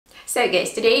So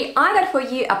guys, today I got for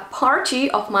you a part 2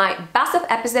 of my best of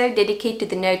episode dedicated to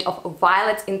the note of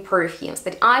violets in perfumes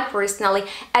that I personally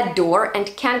adore and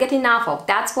can't get enough of.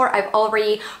 That's where I've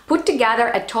already put together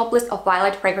a top list of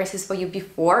violet fragrances for you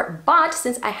before, but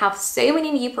since I have so many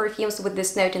new perfumes with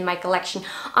this note in my collection,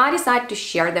 I decided to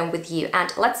share them with you.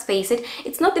 And let's face it,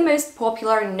 it's not the most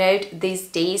popular note these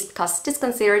days because it is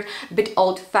considered a bit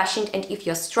old-fashioned, and if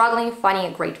you're struggling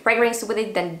finding a great fragrance with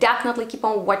it, then definitely keep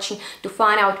on watching to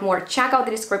find out more. Check out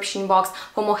the description box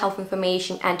for more health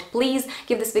information, and please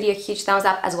give this video a huge thumbs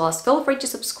up, as well as feel free to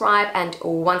subscribe. And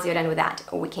once you're done with that,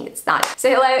 we can get started. So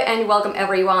hello and welcome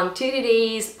everyone to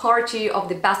today's part 2 of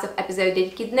the best of episode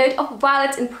dedicated note of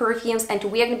violets in perfumes, and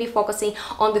we are going to be focusing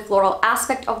on the floral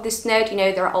aspect of this note. You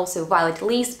know, there are also violet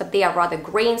leaves, but they are rather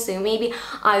green, so maybe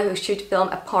I should film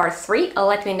a part 3.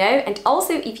 Let me know. And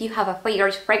also, if you have a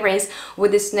favorite fragrance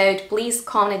with this note, please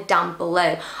comment it down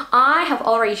below. I have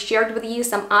already shared with you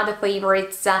some other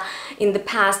favorites in the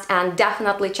past, and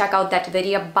definitely check out that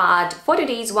video, but for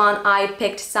today's one I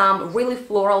picked some really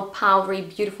floral, powdery,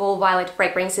 beautiful violet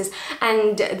fragrances,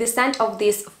 and the scent of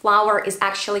this flower is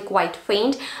actually quite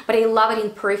faint, but I love it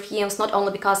in perfumes, not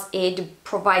only because it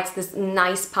provides this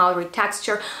nice powdery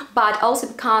texture, but also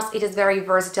because it is very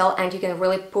versatile and you can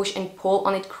really push and pull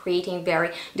on it, creating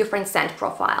very different scent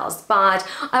profiles. But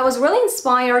I was really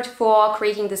inspired for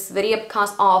creating this video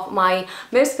because of my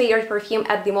most favorite perfume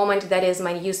at the moment, that is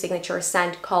my new signature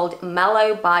scent called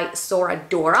Mellow by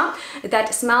SORADORA.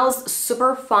 That smells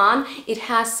super fun. It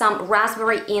has some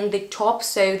raspberry in the top,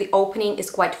 so the opening is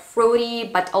quite fruity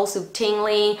but also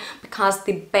tingling because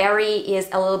the berry is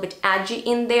a little bit edgy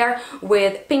in there,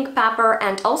 with pink pepper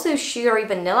and also sugary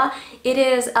vanilla. It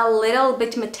is a little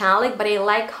bit metallic, but I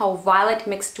like how violet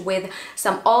mixed with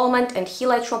some almond and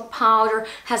heliotrope powder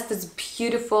has this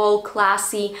beautiful,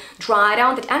 classy dry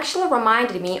down that actually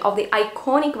reminded me of the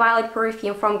iconic violet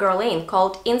perfume from Guerlain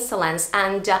called Insolence,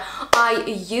 and I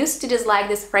used to dislike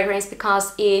this fragrance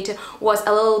because it was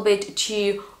a little bit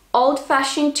too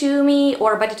old-fashioned to me,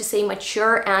 or better to say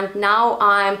mature, and now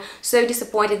I'm so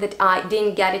disappointed that I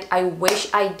didn't get it. I wish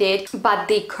I did, but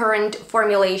the current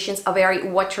formulations are very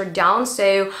watered down,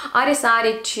 so I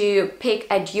decided to pick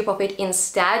a dupe of it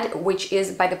instead, which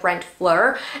is by the brand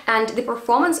Fleur, and the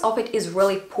performance of it is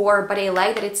really poor, but I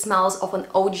like that it smells of an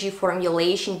OG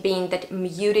formulation, being that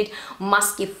muted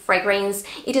musky fragrance.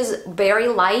 It is very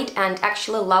light and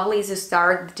actually lovely to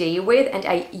start the day with, and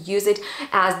I use it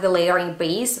as the layering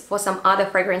base for some other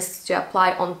fragrances to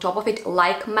apply on top of it,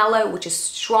 like Mellow, which is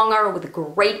stronger with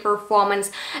great performance,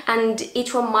 and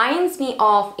it reminds me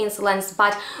of Insolence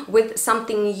but with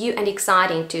something new and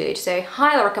exciting to it. So I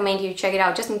highly recommend you check it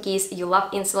out, just in case you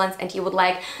love Insolence and you would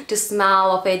like to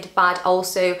smell of it but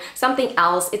also something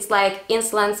else. It's like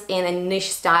Insolence in a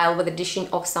niche style with addition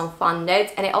of some fun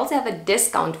notes, and I also have a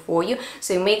discount for you,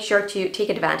 so make sure to take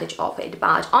advantage of it.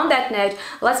 But on that note,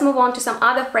 let's move on to some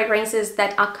other fragrances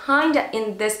that are kinda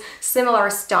in this similar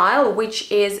style, which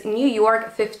is New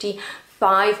York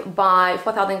 55 by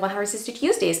 4160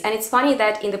 Tuesdays. And it's funny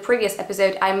that in the previous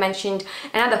episode I mentioned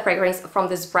another fragrance from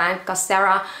this brand because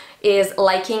Sarah is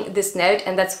liking this note,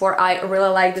 and that's where I really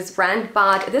like this brand.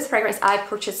 But this fragrance I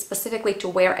purchased specifically to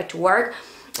wear at work.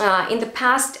 In the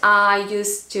past, I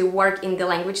used to work in the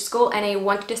language school, and I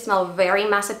wanted to smell very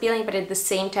mass appealing but at the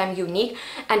same time unique,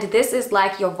 and this is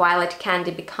like your violet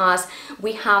candy because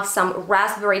we have some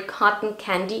raspberry cotton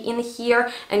candy in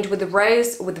here, and with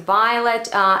rose, with violet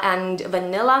and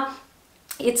vanilla.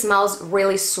 It smells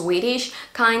really sweetish,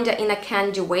 kinda in a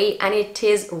candy way, and it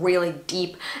is really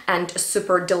deep and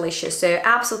super delicious. So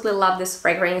absolutely love this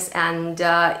fragrance, and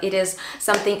it is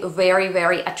something very,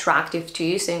 very attractive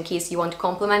too. So in case you want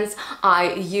compliments,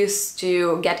 I used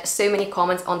to get so many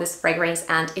comments on this fragrance,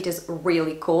 and it is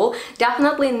really cool.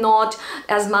 Definitely not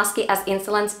as musky as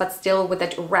Insolence, but still with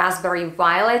that raspberry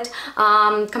violet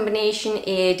combination,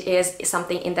 it is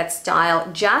something in that style,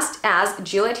 just as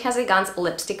Juliette Hazegans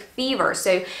Lipstick Fever.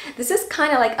 So this is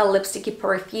kind of like a lipsticky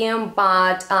perfume,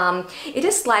 but it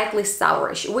is slightly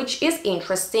sourish, which is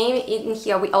interesting. In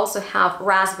here we also have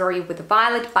raspberry with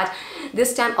violet, but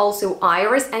this time also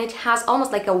iris, and it has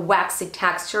almost like a waxy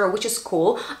texture, which is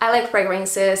cool. I like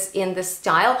fragrances in this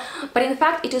style, but in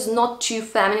fact it is not too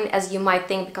feminine as you might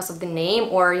think because of the name,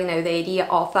 or you know, the idea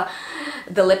of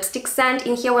the lipstick scent.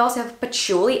 In here we also have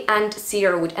patchouli and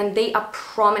cedarwood, and they are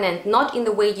prominent, not in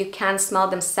the way you can smell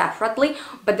them separately,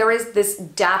 but there is this this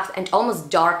depth and almost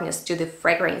darkness to the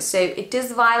fragrance. So it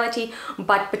is violety,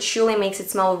 but patchouli makes it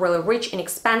smell really rich and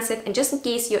expensive. And just in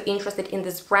case you're interested in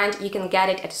this brand, you can get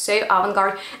it at So Avant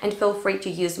Garde, and feel free to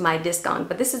use my discount.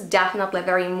 But this is definitely a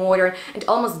very modern and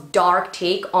almost dark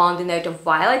take on the note of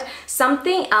violet.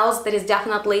 Something else that is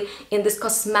definitely in this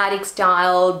cosmetic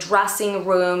style, dressing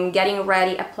room, getting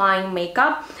ready, applying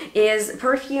makeup, is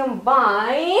perfume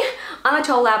by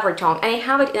Anatole Labreton, and I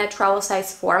have it in a travel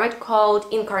size format called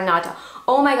Incarnata.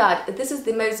 Oh my god, this is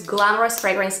the most glamorous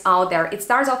fragrance out there. It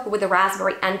starts off with the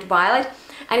raspberry and violet,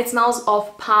 and it smells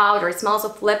of powder, it smells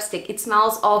of lipstick, it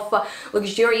smells of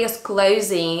luxurious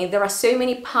clothing. There are so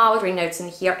many powdery notes in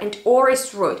here, and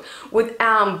orris root with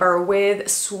amber, with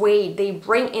suede. They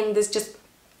bring in this just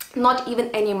not even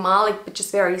animalic, but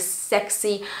just very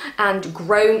sexy and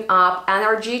grown-up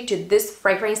energy to this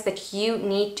fragrance that you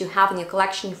need to have in your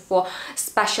collection for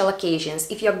special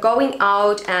occasions. If you're going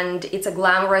out and it's a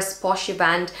glamorous posh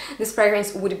event, this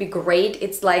fragrance would be great.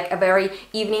 It's like a very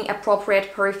evening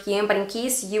appropriate perfume. But in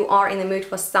case you are in the mood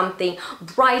for something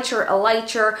brighter,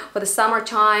 lighter for the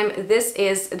summertime, this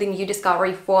is the new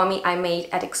discovery for me. I made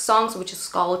at Decants, which is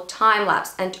called Time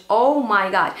Lapse, and oh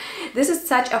my god, this is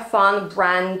such a fun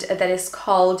brand that is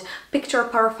called Picture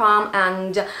Parfum,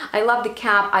 and I love the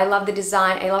cap, I love the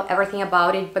design, I love everything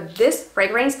about it. But this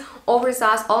fragrance offers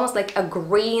us almost like a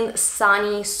green,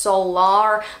 sunny,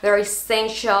 solar, very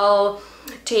sensual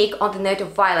take on the note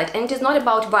of violet. And it is not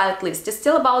about violet leaves, it's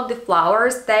still about the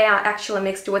flowers. They are actually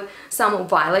mixed with some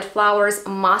violet flowers,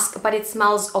 musk, but it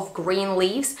smells of green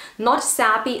leaves, not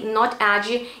sappy, not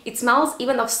edgy. It smells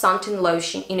even of suntan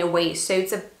lotion in a way. So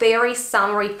it's a very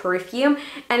summery perfume,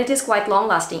 and it is quite long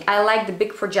lasting. I like the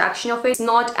big projection of it. It's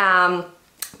not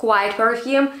quiet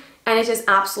perfume, and it is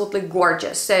absolutely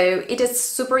gorgeous. So it is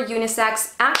super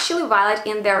unisex. Actually, violet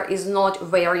in there is not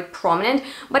very prominent,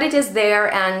 but it is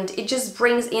there, and it just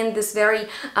brings in this very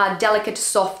delicate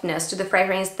softness to the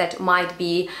fragrance that might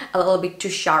be a little bit too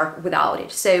sharp without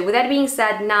it. So with that being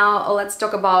said, now let's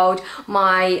talk about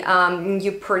my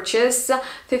new purchase,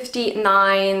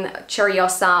 59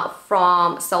 Cheriosa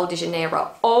from Sol de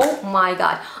Janeiro. Oh my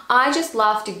god, I just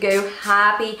love to go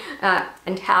happy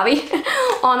and heavy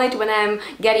on it when I'm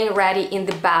getting ready in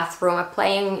the bathroom,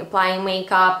 applying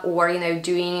makeup, or you know,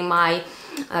 doing my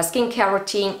skincare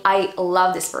routine. I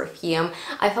love this perfume.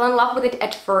 I fell in love with it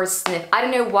at first sniff. I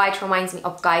don't know why it reminds me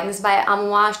of Guidance by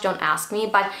Amouage, don't ask me,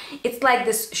 but it's like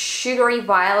this sugary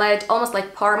violet, almost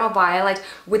like Parma violet,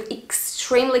 with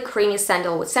extremely creamy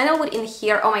sandalwood. Sandalwood in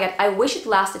here, oh my god, I wish it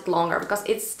lasted longer, because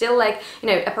it's still like, you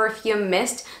know, a perfume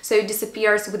mist, so it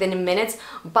disappears within minutes,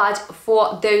 but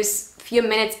for those few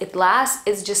minutes it lasts,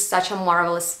 it's just such a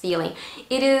marvelous feeling.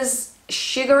 It is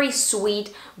sugary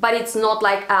sweet, but it's not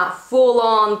like a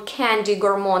full-on candy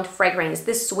gourmand fragrance.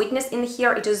 This sweetness in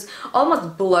here, it is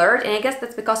almost blurred, and I guess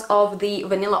that's because of the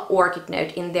vanilla orchid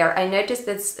note in there. I noticed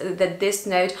that this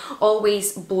note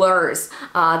always blurs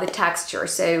the texture,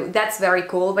 so that's very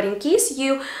cool. But in case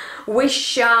you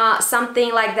wish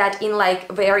something like that in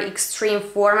like very extreme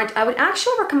format, I would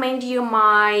actually recommend you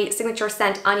my signature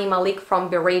scent Ani Malik from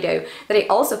Beredo, that I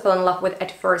also fell in love with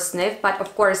at first sniff. But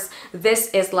of course, this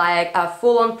is like a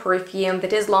full-on perfume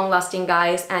that is long-lasting,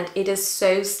 guys, and it is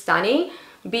so stunning.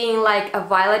 Being like a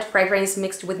violet fragrance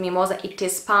mixed with mimosa, it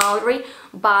is powdery,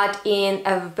 but in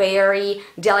a very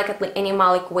delicately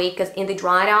animalic way, because in the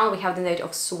dry down we have the note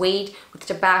of suede with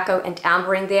tobacco and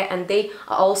amber in there, and they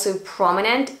are also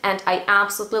prominent, and I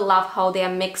absolutely love how they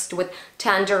are mixed with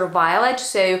tender violet.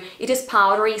 So it is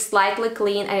powdery, slightly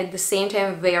clean, and at the same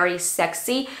time very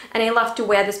sexy. And I love to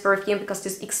wear this perfume because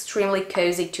it's extremely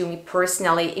cozy to me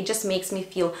personally. It just makes me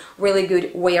feel really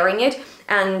good wearing it,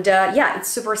 and yeah, it's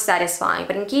super satisfying.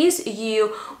 But in case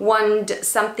you want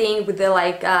something with the,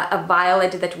 like a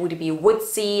violet that would be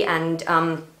woodsy and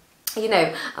you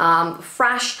know,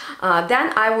 fresh,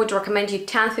 then I would recommend you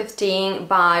 1015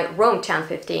 by Rome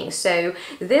 1015. So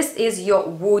this is your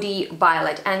woody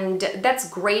violet, and that's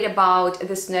great about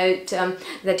this note,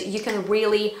 that you can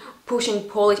really push and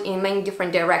pull it in many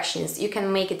different directions. You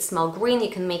can make it smell green, you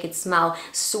can make it smell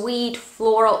sweet,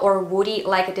 floral, or woody,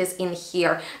 like it is in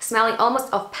here, smelling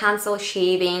almost of pencil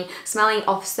shaving, smelling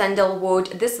of sandalwood.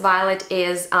 This violet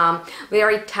is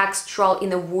very textural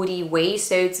in a woody way,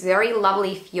 so it's very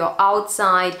lovely if you're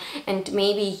outside and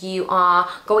maybe you are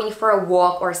going for a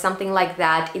walk or something like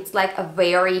that. It's like a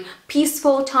very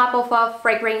peaceful type of a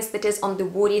fragrance that is on the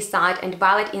woody side, and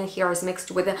violet in here is mixed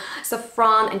with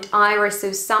saffron and iris,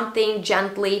 so something something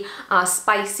gently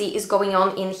spicy is going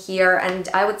on in here, and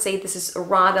I would say this is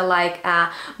rather like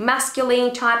a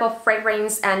masculine type of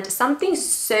fragrance and something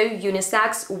so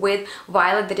unisex with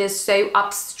violet that is so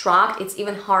abstract. It's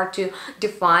even hard to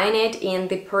define it in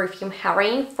the perfume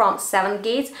herring from Seven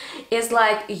Gates. Is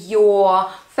like your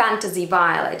fantasy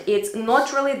violet. It's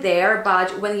not really there,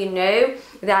 but when you know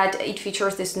that it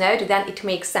features this note, then it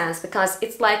makes sense, because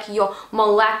it's like your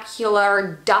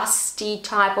molecular dusty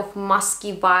type of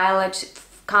musky violet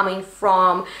coming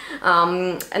from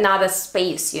another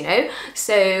space, you know.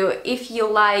 So if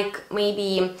you like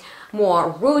maybe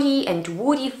more rooty and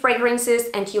woody fragrances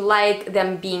and you like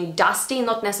them being dusty,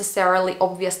 not necessarily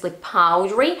obviously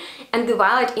powdery, and the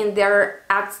violet in there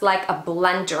acts like a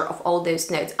blender of all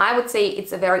those notes, I would say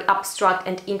it's a very abstract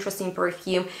and interesting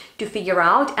perfume to figure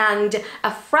out. And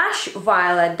a fresh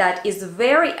violet that is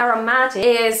very aromatic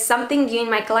is something new in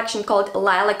my collection called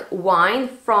Lilac Wine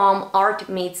from Art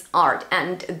Meets Art,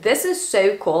 and this is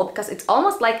so cool because it's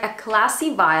almost like a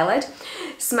classy violet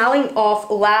smelling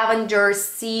of lavender,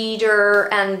 cedar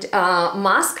and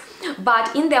musk,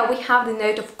 but in there we have the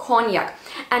note of cognac,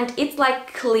 and it's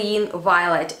like clean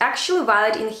violet. Actually,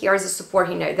 violet in here is a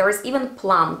supporting note. There is even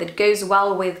plum that goes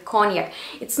well with cognac.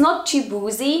 It's not too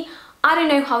boozy. I don't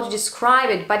know how to describe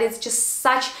it, but it's just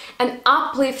such an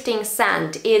uplifting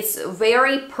scent. It's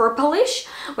very purplish.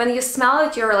 When you smell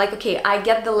it, you're like, okay, I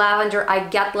get the lavender, I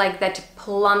get like that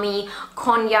plummy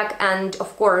cognac and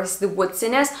of course the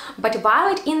woodiness, but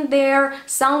violet in there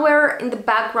somewhere in the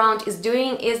background is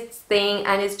doing its thing,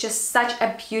 and it's just such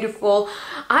a beautiful,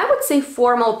 I would say,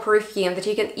 formal perfume that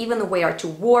you can even wear to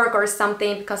work or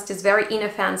something, because it is very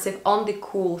inoffensive on the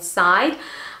cool side.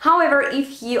 However,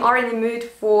 if you are in the mood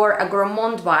for a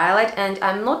gourmand violet, and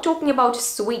I'm not talking about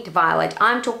sweet violet,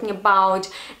 I'm talking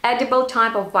about edible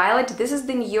type of violet, this is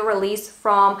the new release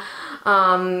from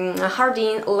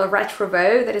Jardin Le Retrouveau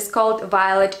that is called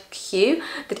Violet Q,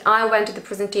 that I went to the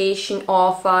presentation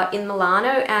of in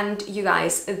Milano. And you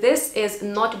guys, this is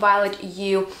not violet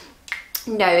you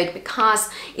know it,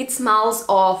 because it smells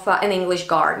of an English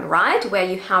garden, right, where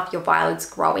you have your violets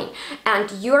growing and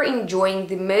you're enjoying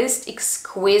the most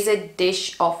exquisite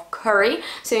dish of curry.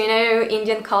 So you know,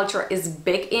 Indian culture is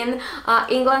big in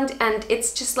England, and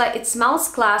it's just like, it smells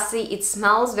classy, it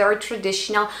smells very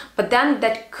traditional, but then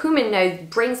that cumin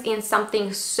note brings in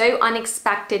something so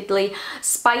unexpectedly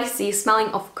spicy, smelling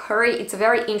of curry. It's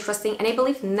very interesting, and I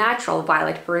believe natural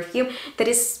violet perfume that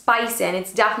is spicy, and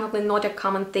it's definitely not a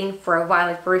common thing for a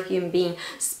violet perfume being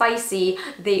spicy.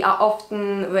 They are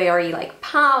often very like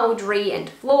powdery and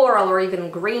floral or even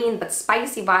green, but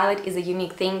spicy violet is a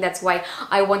unique thing. That's why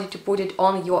I wanted to put it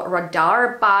on your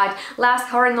radar. But last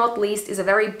but not least is a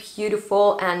very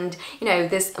beautiful and, you know,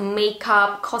 this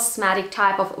makeup cosmetic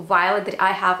type of violet that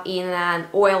I have in an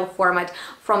oil format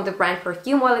from the brand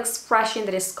Perfume Oil Expression,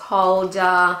 that is called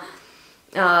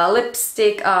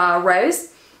Lipstick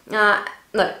Rose.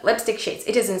 No, Lipstick Shades.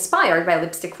 It is inspired by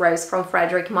Lipstick Rose from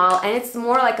Frederic Malle, and it's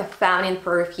more like a feminine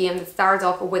perfume that starts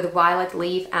off with violet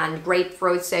leaf and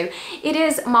grapefruit, so it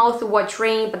is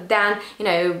mouth-watering, but then, you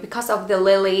know, because of the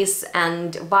lilies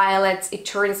and violets, it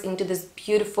turns into this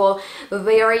beautiful,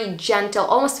 very gentle,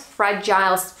 almost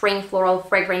fragile spring floral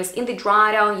fragrance. In the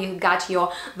dry down, you got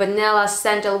your vanilla,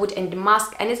 sandalwood and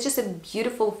musk, and it's just a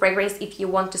beautiful fragrance if you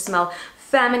want to smell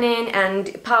feminine,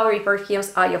 and powdery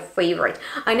perfumes are your favorite.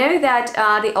 I know that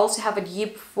they also have a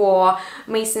dupe for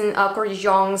Maison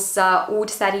Cordijon's Oud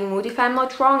Satin Mood, if I'm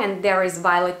not wrong, and there is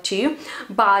violet too,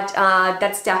 but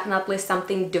that's definitely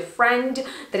something different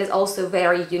that is also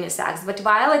very unisex. But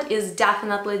violet is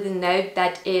definitely the note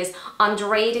that is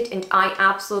underrated, and I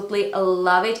absolutely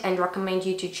love it and recommend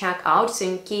you to check out. So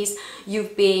in case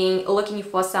you've been looking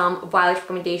for some violet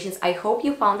recommendations, I hope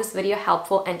you found this video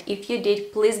helpful, and if you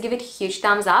did, please give it a huge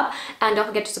thumbs up, and don't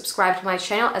forget to subscribe to my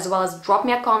channel, as well as drop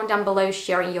me a comment down below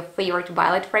sharing your favorite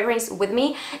violet fragrance with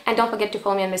me, and don't forget to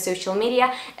follow me on my social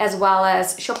media, as well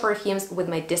as shop perfumes with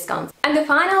my discounts. And the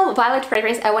final violet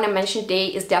fragrance I want to mention today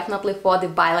is definitely for the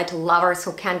violet lovers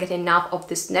who can't get enough of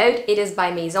this note. It is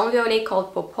by Maison Violet,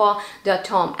 called Purpur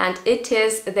d'Automne, and it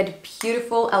is that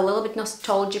beautiful, a little bit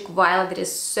nostalgic violet that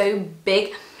is so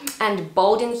big and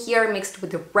bold in here, mixed with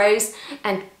the rose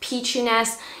and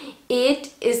peachiness.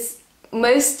 It is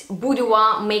most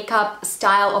boudoir makeup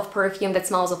style of perfume that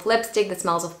smells of lipstick, that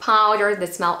smells of powder,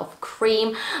 that smells of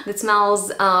cream, that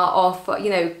smells of, you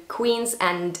know, queens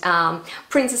and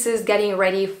princesses getting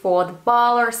ready for the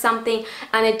ball or something.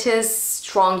 And it is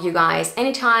strong, you guys.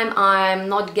 Anytime I'm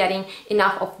not getting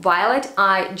enough of violet,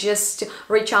 I just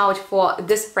reach out for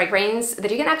this fragrance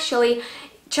that you can actually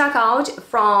check out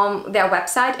from their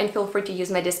website and feel free to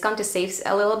use my discount to save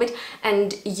a little bit,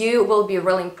 and you will be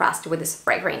really impressed with this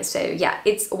fragrance. So yeah,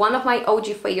 it's one of my OG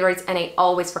favorites and I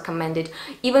always recommend it,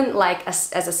 even like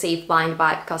as a safe blind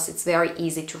buy, because it's very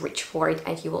easy to reach for it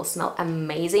and you will smell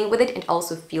amazing with it and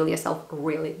also feel yourself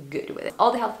really good with it.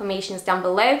 All the health information is down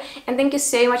below, and thank you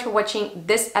so much for watching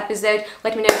this episode.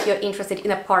 Let me know if you're interested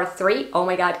in a part 3. Oh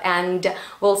my god, and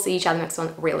we'll see each other next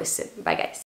one really soon. Bye guys.